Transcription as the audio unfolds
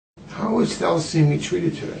How is thalassemia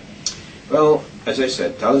treated today? Well, as I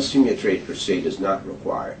said, thalassemia trait per se does not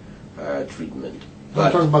require treatment.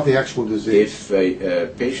 I'm talking about the actual disease.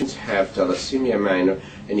 If patients have thalassemia minor,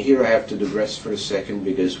 and here I have to digress for a second,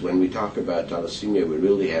 because when we talk about thalassemia, we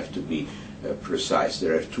really have to be precise.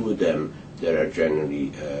 There are two of them that are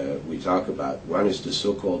generally we talk about. One is the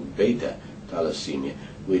so-called beta thalassemia,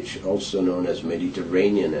 which also known as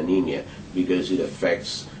Mediterranean anemia, because it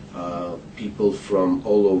affects people from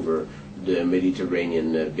all over the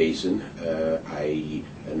Mediterranean basin, i.e.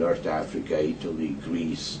 North Africa, Italy,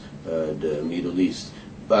 Greece, the Middle East.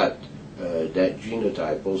 But that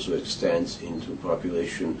genotype also extends into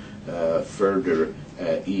population further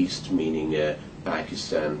east, meaning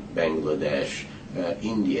Pakistan, Bangladesh,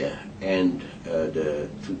 India, and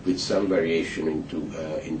with some variation into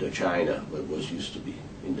Indochina, what was used to be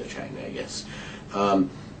Indochina, I guess.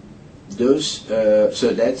 So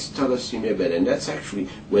that's thalassemia beta, and that's actually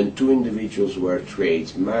when two individuals who are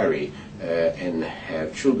traits marry and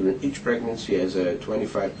have children. Each pregnancy has a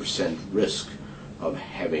 25% risk of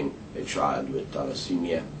having a child with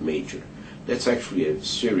thalassemia major. That's actually a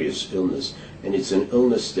serious illness, and it's an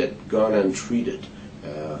illness that gone untreated,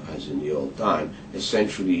 as in the old time,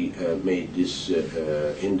 essentially made this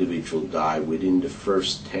individual die within the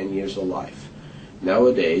first 10 years of life.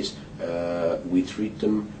 Nowadays, we treat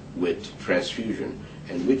them with transfusion,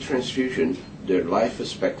 and with transfusion their life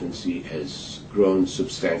expectancy has grown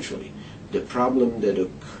substantially. The problem that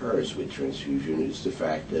occurs with transfusion is the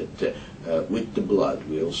fact that with the blood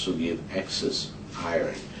we also give excess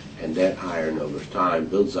iron, and that iron over time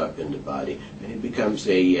builds up in the body, and it becomes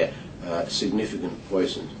a significant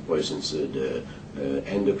poisons the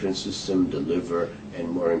endocrine system, the liver, and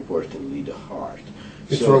more importantly the heart.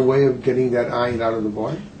 Is there a way of getting that iron out of the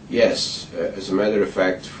body? Yes, as a matter of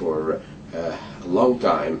fact, for a long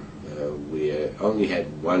time we only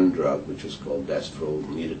had one drug, which was called Desferol,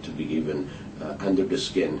 needed to be given under the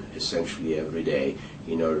skin essentially every day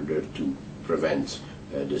in order to prevent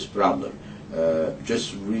this problem.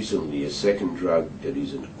 Just recently, a second drug that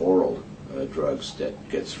is an oral drugs that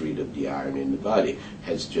gets rid of the iron in the body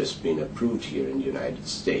has just been approved here in the United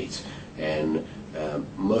States, and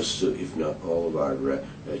most, if not all, of our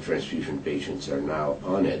transfusion patients are now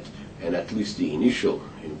on it, and at least the initial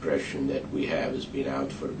impression that we have has been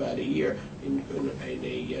out for about a year in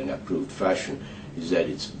an approved fashion, is that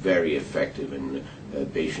it's very effective, and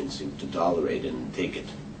patients seem to tolerate and take it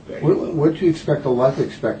very well. What do you expect the life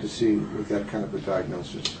expectancy with that kind of a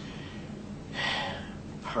diagnosis?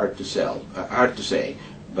 Hard to say,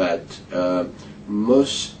 but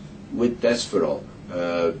most with Desferol,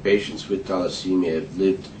 patients with thalassemia have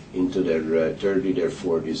lived into their 30s, their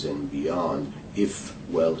 40s, and beyond, if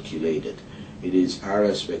well chelated. It is our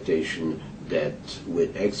expectation that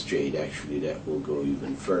with XJADE, actually, that will go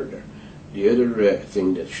even further. The other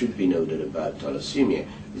thing that should be noted about thalassemia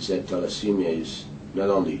is that thalassemia is not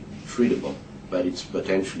only treatable, but it's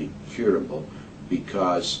potentially curable,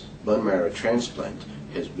 because bone marrow transplant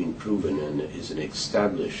has been proven and is an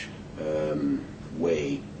established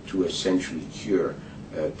way to essentially cure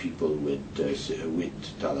people with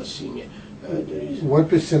thalassemia. What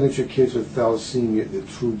percentage of kids with thalassemia, the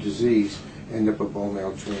true disease, end up with bone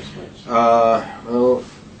marrow transplants? Well,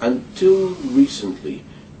 until recently,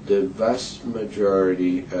 the vast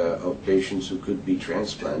majority of patients who could be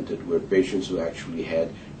transplanted were patients who actually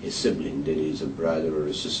had a sibling, that is, a brother or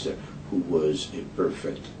a sister, who was a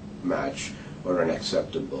perfect match or an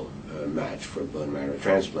acceptable match for bone marrow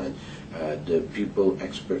transplant. The people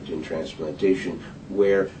expert in transplantation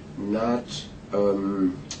were not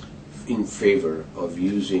in favor of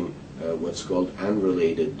using what's called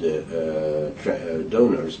unrelated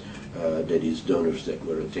donors, that is, donors that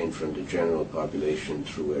were obtained from the general population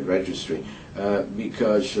through a registry,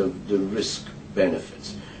 because of the risk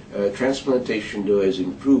benefits. Transplantation, though, has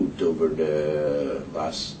improved over the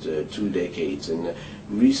last 2 decades, and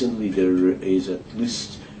recently there is at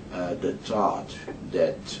least the thought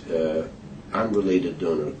that unrelated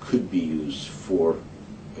donor could be used for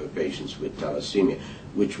patients with thalassemia,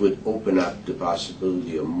 which would open up the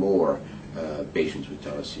possibility of more patients with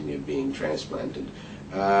thalassemia being transplanted.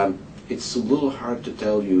 It's a little hard to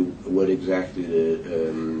tell you what exactly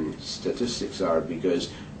the statistics are, because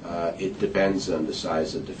it depends on the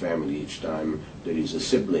size of the family. Each time there is a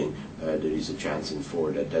sibling, there is a chance in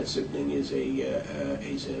 4 that that sibling is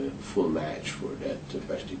a full match for that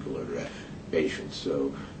particular patient.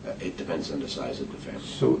 So it depends on the size of the family.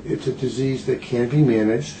 So it's a disease that can be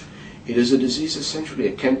managed? It is a disease essentially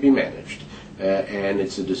that can be managed, and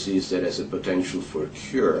it's a disease that has a potential for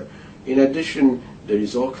cure. In addition, there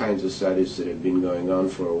is all kinds of studies that have been going on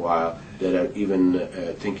for a while that are even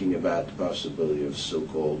thinking about the possibility of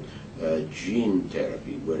so-called gene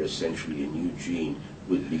therapy, where essentially a new gene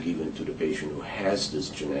would be given to the patient who has this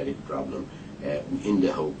genetic problem in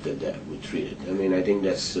the hope that that would treat it. I mean, I think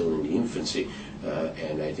that's still in the infancy,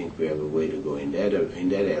 and I think we have a way to go in that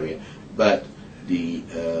area. But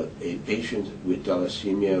a patient with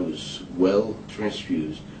thalassemia who's well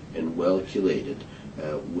transfused and well chelated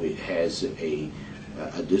has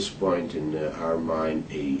at this point in our mind,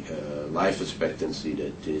 a life expectancy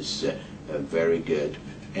that is very good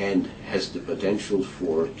and has the potential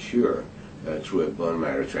for cure through a bone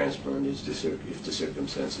marrow transplant if the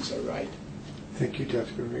circumstances are right. Thank you,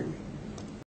 Dr. Guarini.